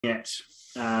at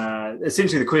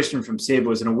essentially the question from Seb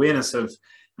was an awareness of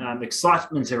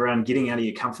excitement around getting out of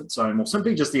your comfort zone, or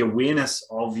simply just the awareness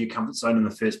of your comfort zone in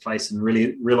the first place and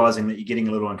really realizing that you're getting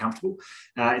a little uncomfortable.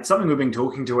 It's something we've been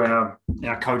talking to our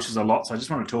coaches a lot, so I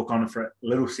just want to talk on it for a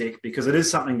little sec, because it is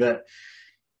something that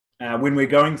when we're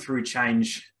going through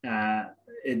change,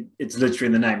 it's literally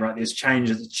in the name, right? There's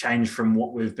change, it's a change from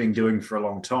what we've been doing for a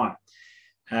long time.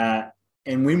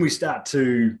 And when we start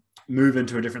to move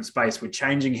into a different space, we're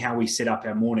changing how we set up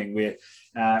our morning. We're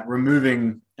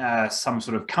removing some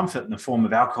sort of comfort in the form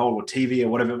of alcohol or TV or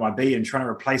whatever it might be, and trying to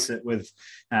replace it with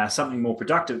something more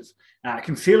productive. It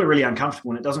can feel really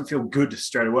uncomfortable and it doesn't feel good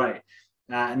straight away.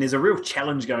 And there's a real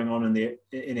challenge going on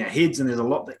in our heads, and there's a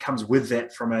lot that comes with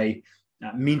that from a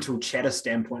mental chatter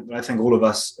standpoint that I think all of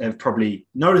us have probably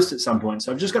noticed at some point.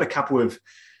 So I've just got a couple of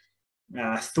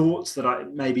thoughts that I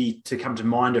maybe to come to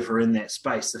mind if we're in that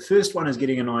space. The first one is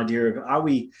getting an idea of, are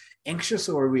we anxious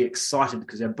or are we excited?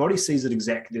 Because our body sees it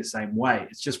exactly the same way.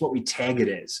 It's just what we tag it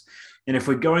as. And if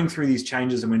we're going through these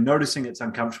changes and we're noticing it's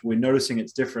uncomfortable, we're noticing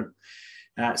it's different,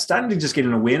 starting to just get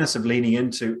an awareness of leaning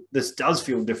into, this does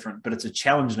feel different, but it's a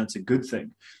challenge and it's a good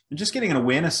thing. And just getting an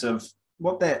awareness of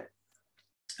what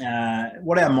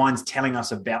our mind's telling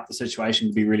us about the situation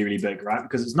would be really, really big, right?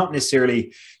 Because it's not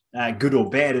necessarily good or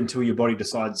bad until your body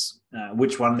decides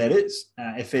which one that is.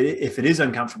 If it is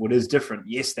uncomfortable, it is different.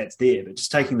 Yes, that's there, but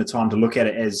just taking the time to look at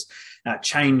it as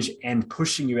change and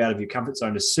pushing you out of your comfort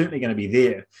zone is certainly going to be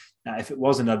there. If it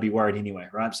wasn't, I'd be worried anyway,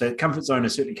 right? So comfort zone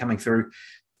is certainly coming through.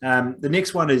 The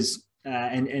next one is,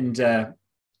 and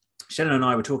Shannon and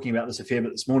I were talking about this a fair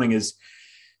bit this morning, is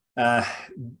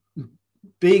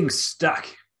being stuck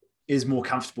is more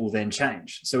comfortable than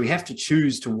change. So we have to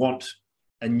choose to want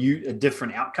a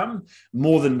different outcome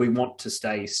more than we want to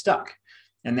stay stuck.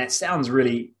 And that sounds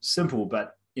really simple,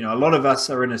 but a lot of us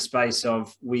are in a space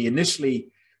of, we initially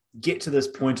get to this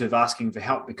point of asking for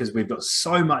help because we've got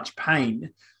so much pain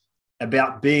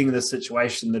about being in this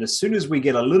situation that as soon as we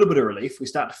get a little bit of relief, we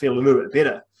start to feel a little bit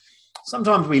better.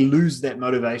 Sometimes we lose that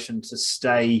motivation to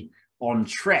stay on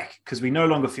track because we no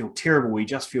longer feel terrible. We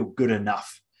just feel good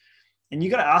enough. And you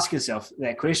got to ask yourself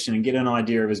that question and get an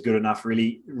idea of, is good enough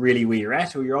really, really where you're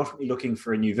at, or you're ultimately looking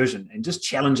for a new vision, and just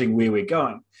challenging where we're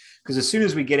going. Because as soon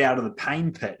as we get out of the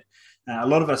pain pit, a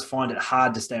lot of us find it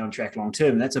hard to stay on track long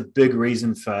term. That's a big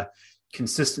reason for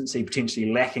consistency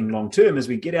potentially lacking long term. As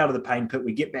we get out of the pain pit,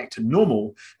 we get back to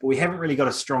normal, but we haven't really got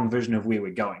a strong vision of where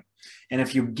we're going. And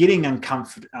if you're getting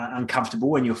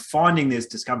uncomfortable and you're finding there's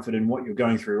discomfort in what you're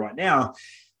going through right now,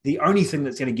 the only thing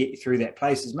that's going to get you through that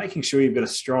place is making sure you've got a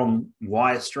strong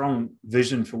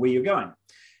vision for where you're going.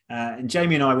 And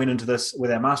Jamie and I went into this with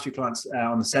our mastery clients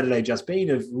on the Saturday just been,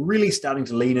 of really starting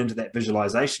to lean into that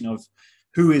visualization of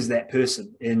who is that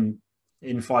person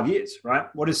in 5 years, right?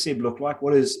 What does Seb look like?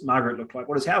 What does Margaret look like?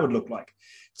 What does Howard look like?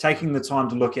 Taking the time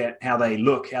to look at how they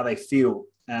look, how they feel,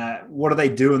 what do they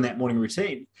do in that morning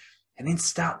routine, and then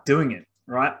start doing it,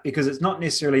 right? Because it's not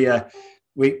necessarily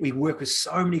we work with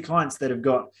so many clients that have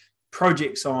got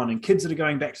projects on and kids that are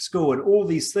going back to school and all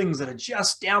these things that are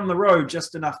just down the road,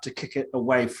 just enough to kick it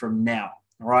away from now,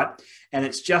 all right? And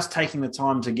it's just taking the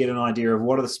time to get an idea of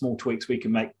what are the small tweaks we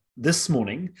can make this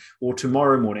morning or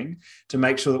tomorrow morning to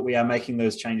make sure that we are making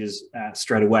those changes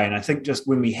straight away. And I think just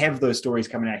when we have those stories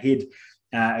come in our head,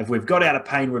 if we've got out of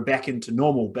pain, we're back into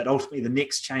normal, but ultimately the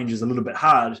next change is a little bit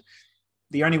hard.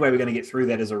 The only way we're going to get through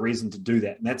that is a reason to do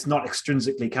that. And that's not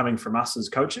extrinsically coming from us as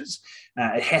coaches.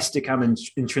 It has to come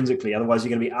intrinsically. Otherwise,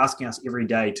 you're going to be asking us every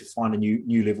day to find a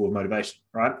new level of motivation,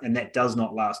 right? And that does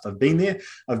not last. I've been there.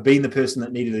 I've been the person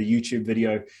that needed a YouTube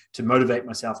video to motivate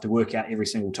myself to work out every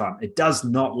single time. It does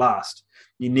not last.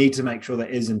 You need to make sure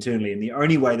that is internally. And the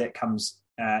only way that comes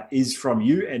is from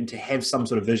you, and to have some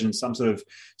sort of vision, some sort of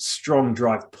strong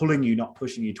drive pulling you, not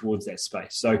pushing you towards that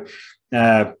space. So,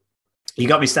 you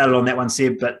got me started on that one,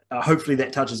 Seb, but hopefully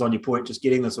that touches on your point, just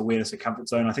getting this awareness of comfort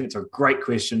zone. I think it's a great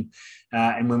question.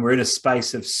 And when we're in a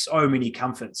space of so many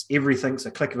comforts, everything's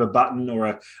a click of a button or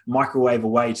a microwave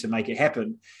away to make it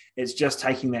happen. It's just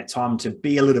taking that time to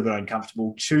be a little bit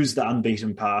uncomfortable, choose the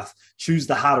unbeaten path, choose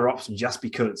the harder option just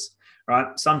because,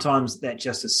 right? Sometimes that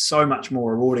just is so much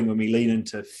more rewarding when we lean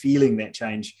into feeling that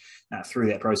change through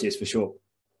that process for sure.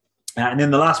 And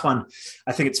then the last one,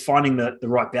 I think it's finding the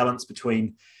right balance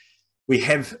between, we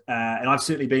have, and I've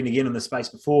certainly been again in the space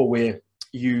before, where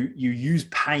you use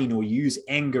pain or use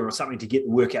anger or something to get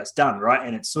the workouts done, right?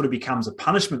 And it sort of becomes a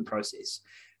punishment process.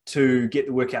 to get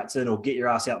the workouts in or get your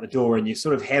ass out the door, and you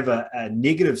sort of have a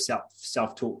negative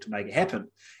self-talk to make it happen.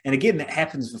 And again, that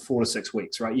happens for 4 to 6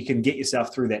 weeks, right? You can get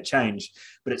yourself through that change,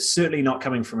 but it's certainly not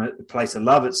coming from a place of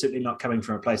love. It's certainly not coming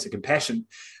from a place of compassion.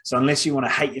 So unless you want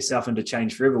to hate yourself into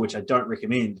change forever, which I don't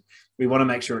recommend, we want to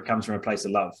make sure it comes from a place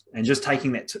of love. And just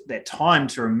taking that time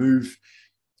to remove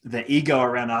the ego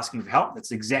around asking for help,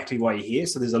 that's exactly why you're here.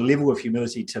 So there's a level of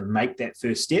humility to make that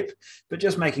first step, but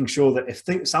just making sure that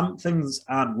if some things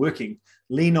aren't working,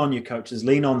 lean on your coaches,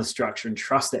 lean on the structure, and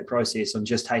trust that process on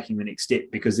just taking the next step,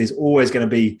 because there's always going to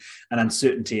be an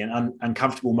uncertainty, an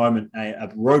uncomfortable moment, a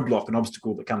roadblock, an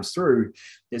obstacle that comes through.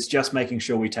 It's just making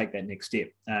sure we take that next step.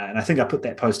 And I think I put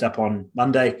that post up on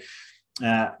Monday.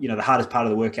 The hardest part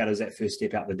of the workout is that first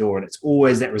step out the door, and it's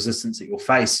always that resistance that you'll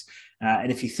face.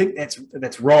 And if you think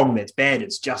that's wrong, that's bad,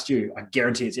 it's just you, I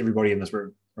guarantee it's everybody in this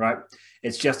room, right?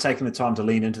 It's just taking the time to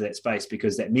lean into that space,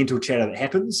 because that mental chatter that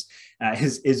happens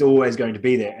is always going to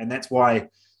be there. And that's why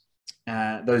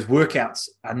those workouts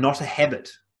are not a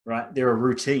habit, right? They're a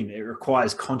routine. It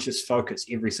requires conscious focus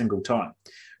every single time,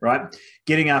 right?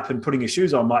 Getting up and putting your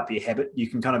shoes on might be a habit. You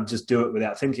can kind of just do it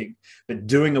without thinking. But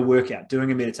doing a workout,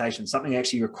 doing a meditation, something that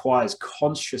actually requires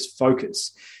conscious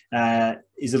focus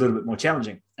is a little bit more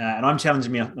challenging. And I'm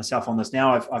challenging myself on this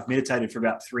now. I've meditated for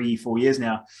about 3-4 years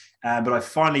now, but I've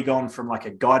finally gone from like a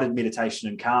guided meditation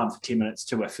and calm for 10 minutes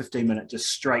to a 15-minute just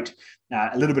straight,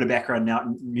 a little bit of background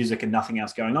music and nothing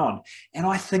else going on. And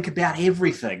I think about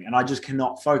everything and I just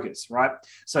cannot focus, right?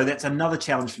 So that's another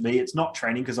challenge for me. It's not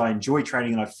training, because I enjoy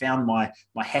training and I've found my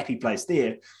happy place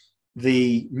there.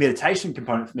 The meditation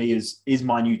component for me is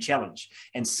my new challenge,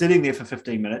 and sitting there for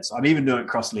 15 minutes. I'm even doing it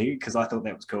cross-legged because I thought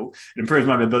that was cool. It improves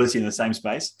my mobility in the same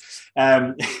space.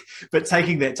 But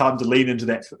taking that time to lean into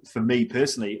that for me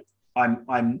personally,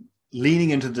 I'm leaning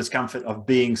into the discomfort of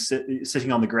being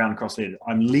sitting on the ground cross-legged.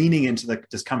 I'm leaning into the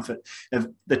discomfort of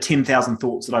the 10,000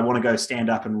 thoughts that I want to go stand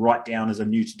up and write down as a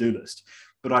new to-do list.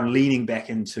 But I'm leaning back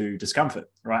into discomfort,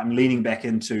 right? I'm leaning back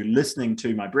into listening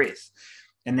to my breath.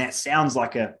 And that sounds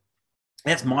like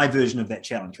that's my version of that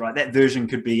challenge, right? That version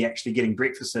could be actually getting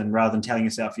breakfast in rather than telling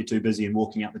yourself you're too busy and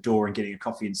walking out the door and getting a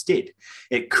coffee instead.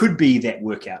 It could be that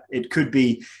workout. It could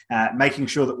be making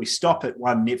sure that we stop at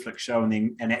one Netflix show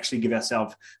and actually give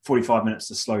ourselves 45 minutes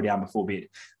to slow down before bed.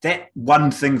 That one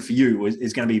thing for you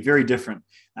is going to be very different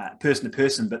person to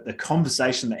person, but the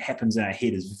conversation that happens in our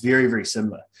head is very, very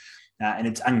similar, and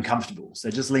it's uncomfortable. So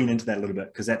just lean into that a little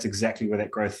bit, because that's exactly where that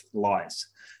growth lies.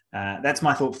 That's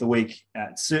my thought for the week.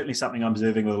 It's certainly something I'm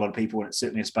observing with a lot of people, and it's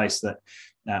certainly a space that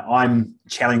I'm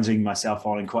challenging myself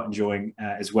on and quite enjoying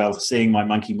as well, seeing my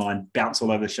monkey mind bounce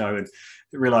all over the show and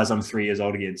realize I'm 3 years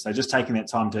old again. So just taking that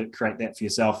time to create that for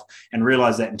yourself and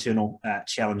realize that internal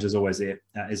challenge is always there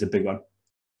is a big one.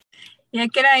 Yeah,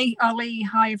 g'day, Ollie.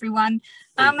 Hi, everyone.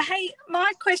 Hey,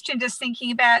 my question, just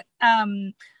thinking about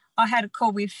I had a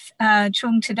call with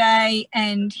Chung today,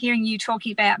 and hearing you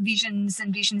talking about visions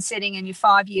and vision setting and your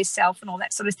 5-year self and all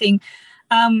that sort of thing.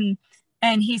 And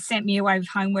he sent me away with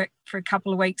homework for a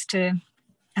couple of weeks to,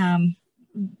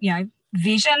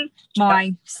 vision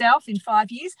myself in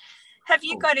 5 years. Have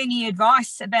you got any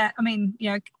advice about,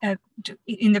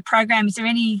 in the program, is there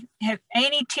any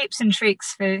tips and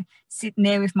tricks for sitting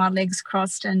there with my legs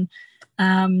crossed and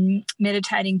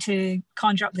meditating to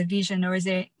conjure up the vision? Or is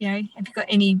there, have you got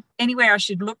anywhere I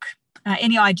should look,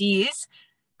 any ideas?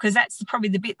 Because that's probably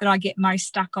the bit that I get most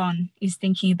stuck on, is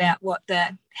thinking about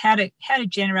how to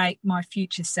generate my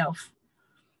future self.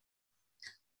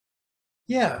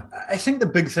 Yeah, I think the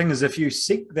big thing is if you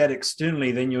seek that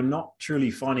externally, then you're not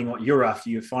truly finding what you're after.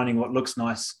 You're finding what looks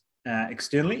nice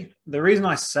externally. The reason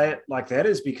I say it like that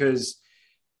is because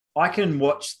I can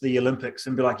watch the Olympics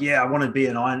and be like, yeah, I want to be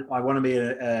an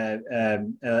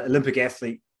Olympic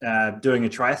athlete doing a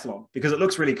triathlon, because it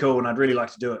looks really cool and I'd really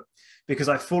like to do it, because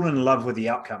I've fallen in love with the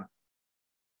outcome.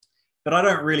 But I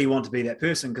don't really want to be that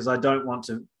person, because I don't want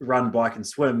to run, bike and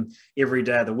swim every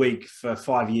day of the week for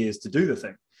 5 years to do the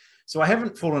thing. So I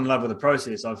haven't fallen in love with the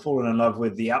process. I've fallen in love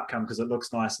with the outcome because it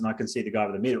looks nice and I can see the guy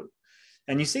with the medal.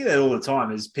 And you see that all the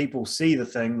time, is people see the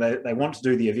thing, they want to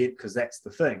do the event because that's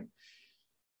the thing.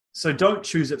 So don't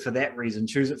choose it for that reason,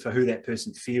 choose it for who that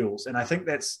person feels. And I think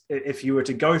that's, if you were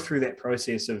to go through that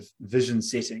process of vision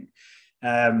setting,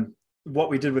 what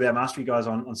we did with our mastery guys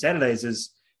on Saturdays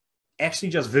is actually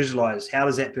just visualize, how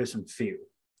does that person feel?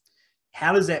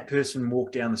 How does that person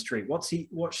walk down the street? What's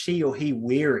she or he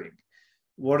wearing?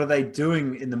 What are they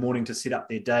doing in the morning to set up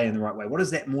their day in the right way? What does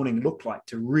that morning look like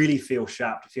to really feel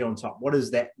sharp, to feel on top? What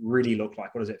does that really look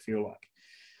like? What does that feel like?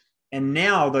 And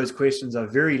now those questions are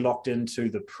very locked into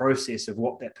the process of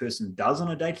what that person does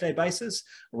on a day-to-day basis,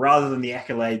 rather than the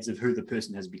accolades of who the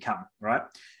person has become, right?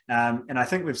 And I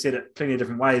think we've said it plenty of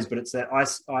different ways, but it's that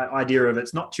idea of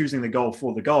it's not choosing the goal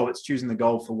for the goal, it's choosing the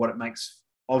goal for what it makes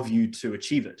of you to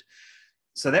achieve it.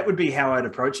 So that would be how I'd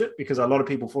approach it, because a lot of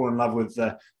people fall in love with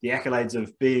the accolades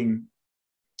of being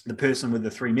the person with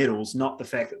the 3 medals, not the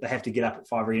fact that they have to get up at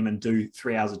 5 a.m. and do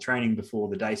 3 hours of training before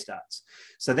the day starts.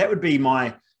 So that would be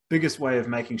my biggest way of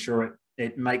making sure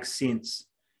it makes sense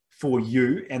for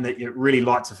you, and that it really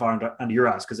lights a fire under your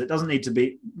ass, because it doesn't need to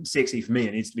be sexy for me.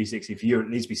 It needs to be sexy for you. It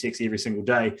needs to be sexy every single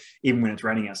day, even when it's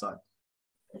raining outside.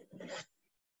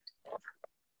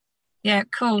 Yeah,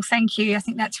 cool. Thank you. I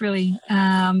think that's really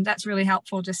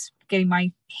helpful, just getting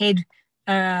my head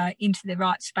into the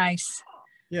right space.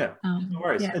 Yeah, no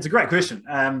worries. Yeah. It's a great question.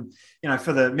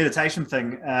 For the meditation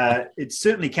thing, it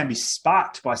certainly can be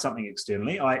sparked by something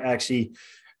externally. I actually,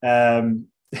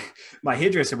 my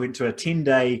hairdresser went to a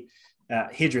 10-day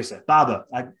barber,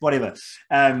 whatever,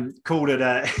 called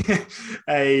it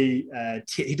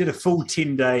he did a full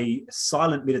 10-day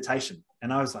silent meditation.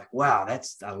 And I was like, wow,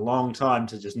 that's a long time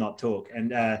to just not talk.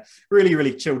 And really,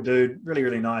 really chill dude, really,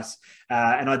 really nice.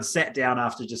 And I'd sat down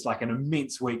after just like an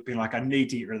immense week being like, I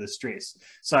need to get rid of the stress.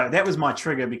 So that was my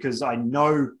trigger, because I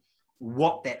know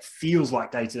what that feels like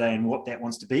day to day and what that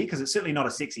wants to be, because it's certainly not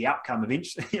a sexy outcome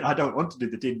eventually. I don't want to do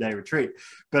the 10-day retreat,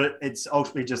 but it's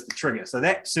ultimately just the trigger. So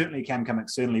that certainly can come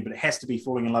externally, but it has to be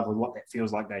falling in love with what that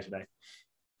feels like day to day.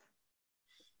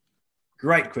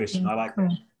 Great question. I like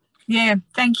that. Yeah,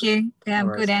 thank you.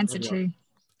 Good answer too.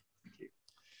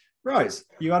 Rose,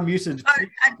 you unmuted. No,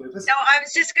 I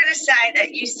was just going to say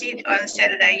that you said on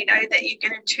Saturday, that you're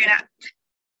going to turn up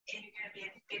and you're going to be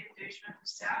a better version of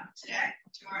yourself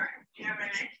tomorrow. You know what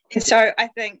I mean? And so I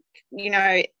think,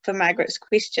 for Margaret's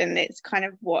question, that's kind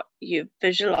of what you're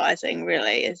visualising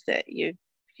really, is that you're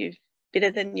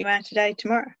better than you are today,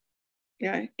 tomorrow.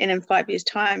 And in 5 years'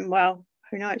 time, well,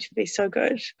 who knows, it'd be so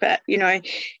good. But,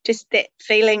 just that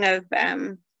feeling of,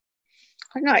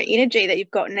 energy that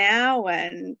you've got now,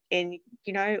 and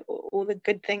all the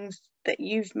good things that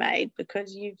you've made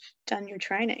because you've done your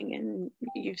training and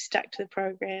you've stuck to the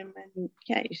program, and,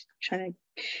 you're trying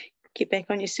to get back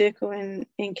on your circle and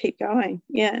keep going.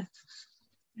 Yeah.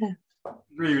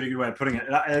 Really, really good way of putting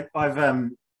it.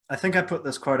 I think I put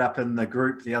this quote up in the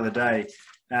group the other day,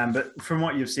 but from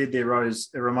what you've said there, Rose,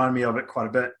 it reminded me of it quite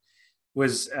a bit.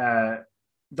 Was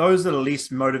those that are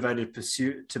least motivated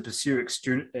to pursue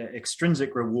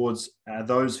extrinsic rewards are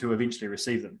those who eventually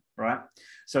receive them, right?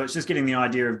 So it's just getting the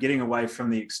idea of getting away from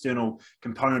the external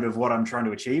component of what I'm trying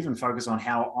to achieve and focus on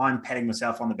how I'm patting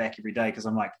myself on the back every day, because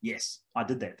I'm like, yes, I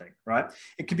did that thing, right?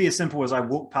 It could be as simple as I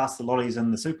walked past the lollies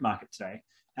in the supermarket today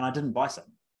and I didn't buy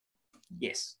something.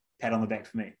 Yes, pat on the back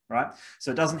for me, right?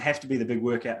 So it doesn't have to be the big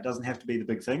workout. It doesn't have to be the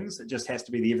big things. It just has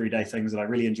to be the everyday things that I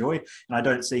really enjoy, and I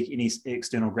don't seek any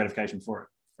external gratification for it,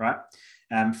 right?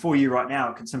 For you right now,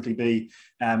 it could simply be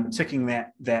ticking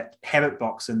that habit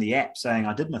box in the app saying,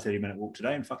 I did my 30-minute walk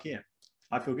today and fuck yeah,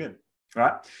 I feel good,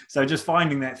 right? So just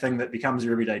finding that thing that becomes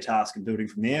your everyday task and building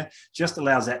from there just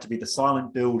allows that to be the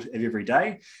silent build of every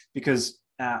day, because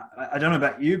I don't know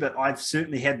about you, but I've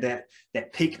certainly had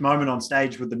that peak moment on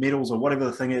stage with the medals or whatever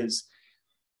the thing is.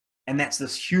 And that's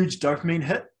this huge dopamine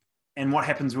hit. And what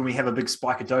happens when we have a big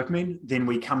spike of dopamine? Then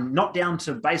we come not down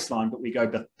to baseline, but we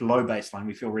go below baseline.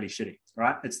 We feel really shitty,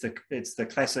 right? It's the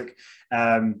classic,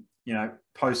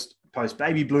 post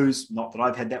baby blues. Not that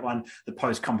I've had that one. The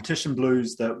post competition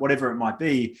blues, the whatever it might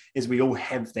be, is we all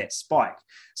have that spike.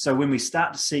 So when we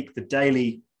start to seek the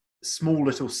daily small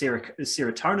little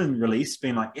serotonin release,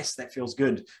 being like, yes, that feels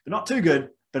good, but not too good,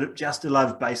 but just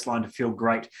enough baseline to feel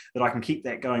great that I can keep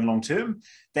that going long term.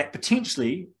 That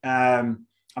potentially, I'm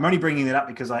only bringing that up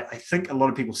because I think a lot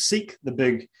of people seek the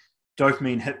big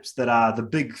dopamine hits that are the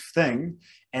big thing,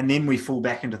 and then we fall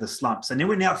back into the slumps. And then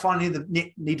we now finally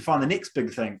need to find the next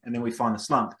big thing, and then we find the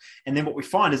slump. And then what we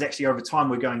find is actually over time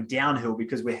we're going downhill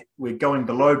because we're going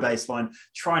below baseline,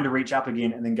 trying to reach up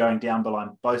again, and then going down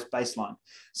below both baseline.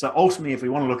 So ultimately, if we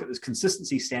want to look at this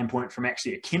consistency standpoint from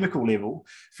actually a chemical level,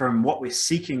 from what we're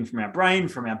seeking from our brain,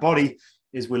 from our body,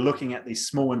 is we're looking at these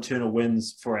small internal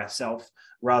wins for ourselves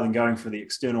rather than going for the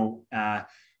external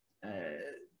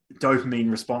dopamine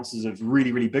responses of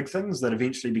really, really big things that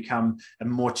eventually become a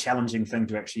more challenging thing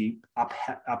to actually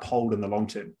uphold in the long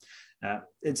term.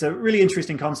 It's a really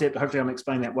interesting concept. Hopefully I'm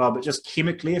explaining that well, but just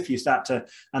chemically, if you start to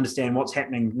understand what's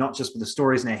happening, not just with the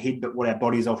stories in our head, but what our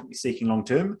body is ultimately seeking long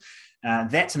term,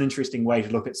 that's an interesting way to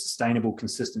look at sustainable,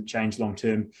 consistent change long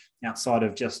term outside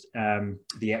of just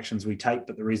the actions we take,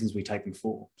 but the reasons we take them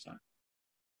for. So.